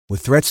With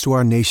threats to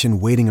our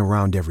nation waiting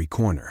around every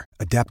corner,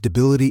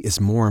 adaptability is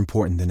more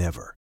important than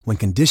ever. When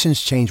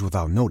conditions change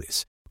without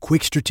notice,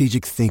 quick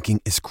strategic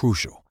thinking is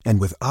crucial.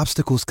 And with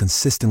obstacles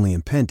consistently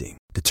impending,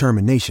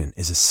 determination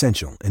is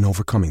essential in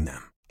overcoming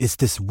them. It's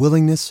this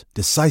willingness,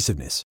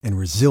 decisiveness, and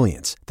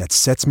resilience that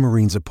sets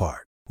Marines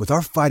apart. With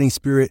our fighting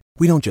spirit,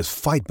 we don't just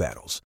fight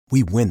battles,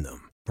 we win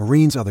them.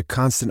 Marines are the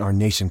constant our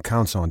nation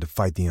counts on to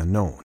fight the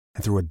unknown.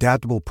 And through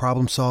adaptable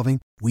problem solving,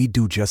 we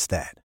do just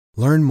that.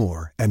 Learn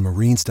more at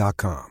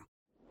marines.com.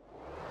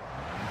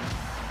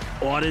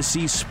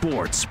 Odyssey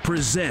Sports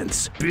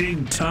presents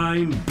Big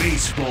Time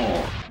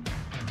Baseball.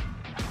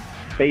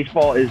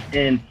 Baseball is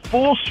in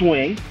full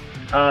swing.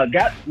 We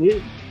got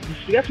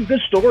some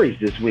good stories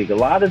this week. A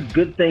lot of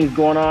good things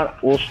going on.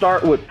 We'll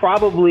start with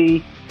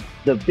probably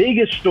the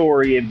biggest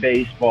story in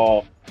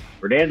baseball.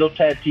 Fernando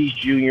Tatis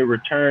Jr.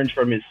 returns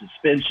from his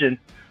suspension.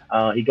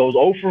 He goes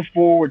 0 for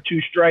 4 with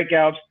 2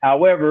 strikeouts.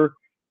 However,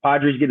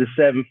 Padres get a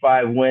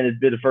 7-5 win. It's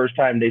been the first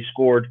time they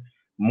scored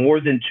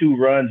more than 2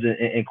 runs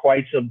in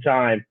quite some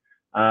time.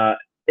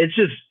 It's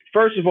just,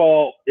 first of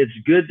all, it's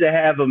good to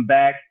have him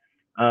back.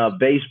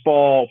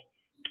 Baseball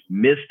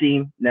missed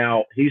him.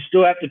 Now he's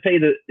going to have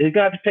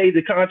to pay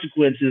the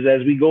consequences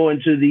as we go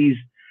into these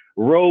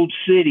road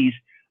cities.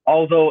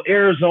 Although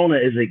Arizona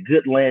is a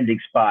good landing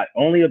spot,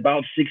 only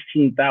about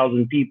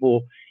 16,000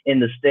 people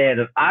in the stand.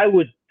 And I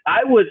would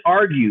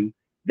argue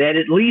that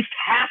at least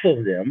half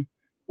of them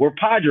were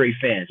Padre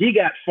fans. He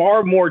got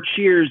far more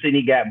cheers than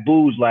he got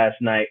boos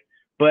last night.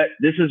 But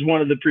this is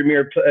one of the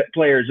premier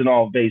players in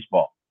all of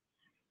baseball.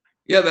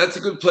 Yeah, that's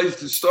a good place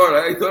to start.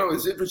 I thought it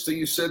was interesting.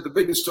 You said the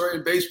biggest story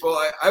in baseball.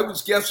 I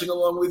was guessing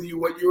along with you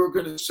what you were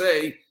going to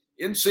say.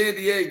 In San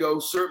Diego,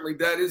 certainly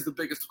that is the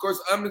biggest. Of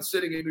course, I'm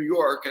sitting in New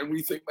York, and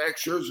we think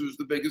Max Scherzer is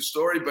the biggest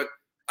story. But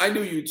I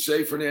knew you'd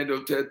say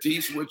Fernando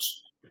Tatis,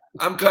 which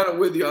I'm kind of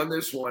with you on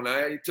this one.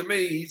 To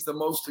me, he's the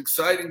most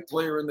exciting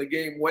player in the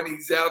game when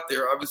he's out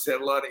there. Obviously,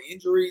 had a lot of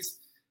injuries.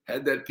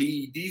 Had that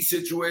PED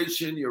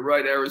situation. You're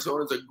right,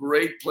 Arizona's a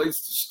great place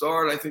to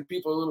start. I think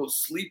people are a little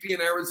sleepy in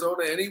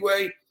Arizona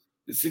anyway.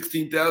 The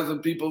 16,000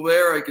 people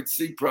there, I could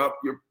see a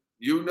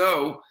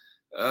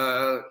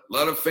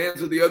lot of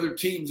fans of the other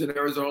teams in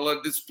Arizona, a lot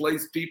of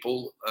displaced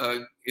people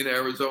in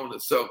Arizona.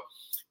 So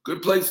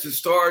good place to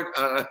start.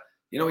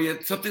 He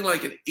had something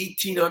like an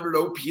 1,800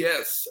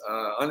 OPS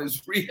on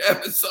his rehab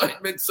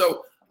assignment.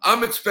 So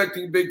I'm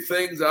expecting big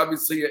things.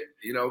 Obviously,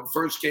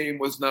 first game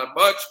was not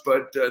much,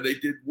 but they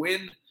did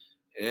win.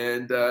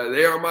 And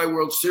they are my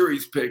World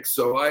Series picks,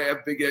 so I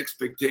have big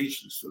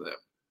expectations for them.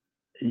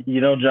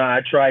 John,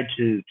 I tried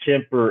to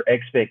temper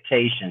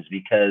expectations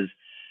because,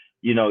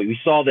 we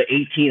saw the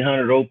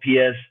 1,800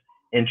 OPS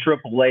in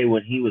AAA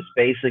when he was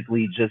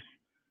basically just,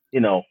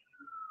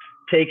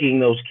 taking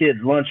those kids'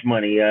 lunch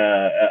money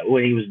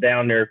when he was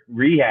down there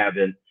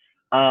rehabbing.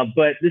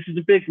 But this is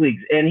the big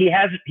leagues, and he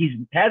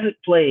hasn't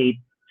played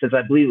since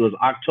I believe it was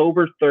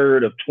October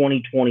 3rd of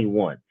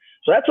 2021.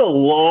 So that's a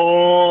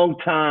long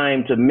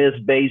time to miss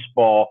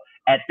baseball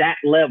at that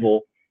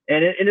level.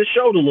 And it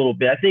showed a little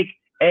bit. I think,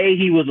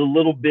 he was a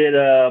little bit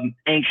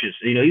anxious.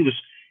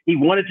 He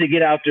wanted to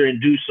get out there and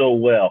do so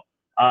well.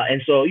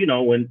 And so,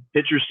 when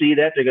pitchers see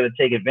that, they're going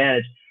to take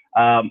advantage.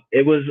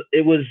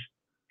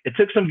 It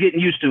took some getting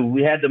used to.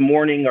 We had the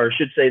morning, or I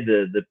should say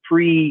the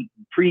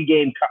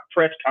pre-game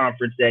press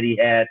conference that he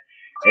had.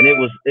 And it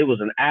was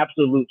an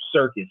absolute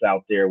circus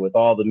out there with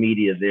all the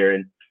media there.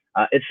 And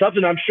it's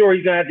something I'm sure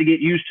he's going to have to get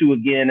used to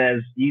again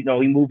as, he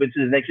moves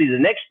into the next season. The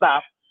next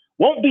stop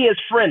won't be as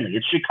friendly.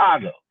 It's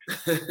Chicago.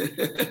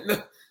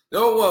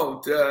 No, it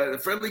won't.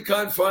 The friendly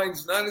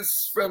confines, not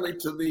as friendly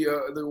to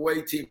the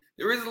away team.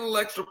 There is a little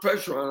extra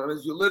pressure on him,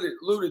 as you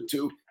alluded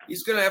to.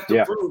 He's going to have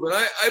to prove.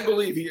 And I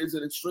believe he is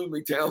an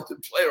extremely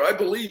talented player. I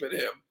believe in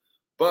him.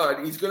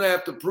 But he's going to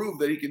have to prove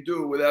that he can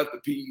do it without the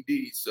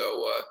PED.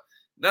 So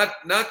not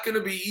going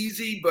to be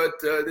easy, but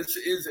this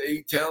is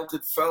a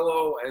talented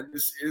fellow, and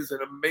this is an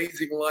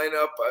amazing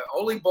lineup.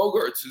 Only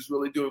Bogarts is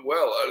really doing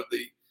well out of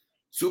the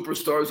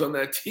superstars on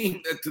that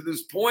team to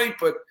this point,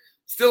 but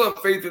still have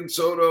faith in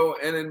Soto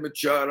and in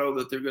Machado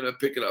that they're going to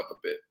pick it up a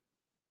bit.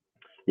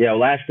 Yeah,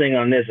 last thing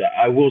on this,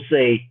 I will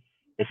say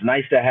it's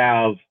nice to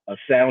have a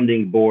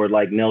sounding board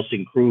like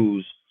Nelson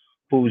Cruz,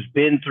 who's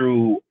been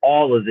through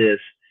all of this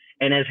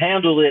and has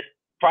handled it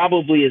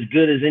probably as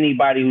good as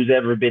anybody who's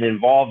ever been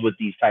involved with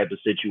these type of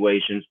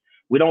situations.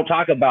 We don't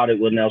talk about it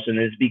with Nelson.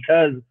 It's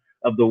because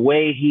of the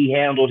way he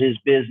handled his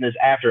business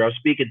after. I was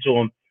speaking to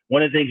him.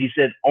 One of the things he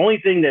said, only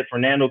thing that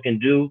Fernando can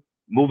do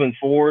moving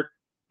forward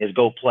is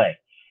go play.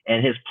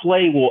 And his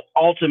play will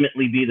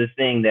ultimately be the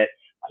thing that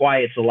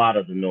quiets a lot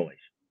of the noise.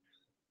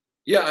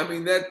 Yeah, I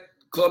mean, that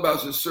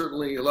clubhouse is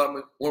certainly a lot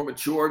more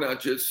mature,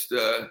 not just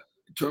in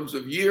terms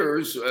of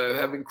years.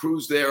 Having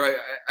Cruz there,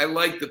 I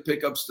like the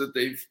pickups that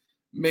they've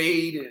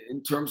made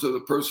in terms of the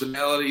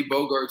personality.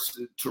 Bogart's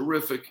a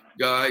terrific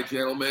guy,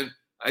 gentlemen.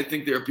 I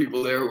think there are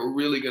people there who are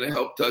really going to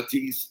help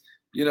Tatis.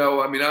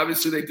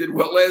 Obviously they did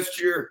well last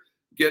year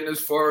getting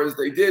as far as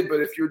they did,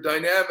 but if your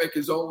dynamic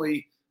is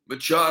only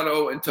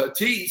Machado and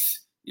Tatis,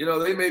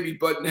 they may be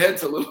butting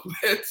heads a little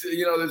bit.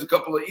 There's a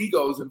couple of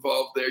egos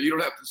involved there. You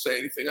don't have to say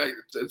anything.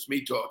 That's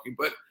me talking.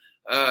 But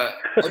I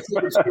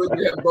think it's good.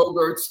 They have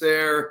Bogarts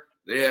there.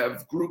 They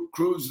have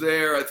Cruz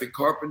there. I think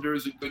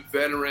Carpenter's a good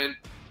veteran.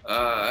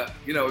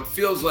 It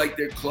feels like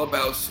their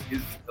clubhouse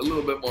is a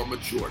little bit more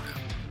mature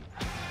now.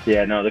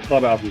 Yeah, no, the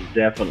clubhouse is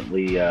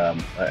definitely a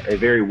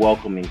very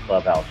welcoming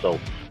clubhouse. So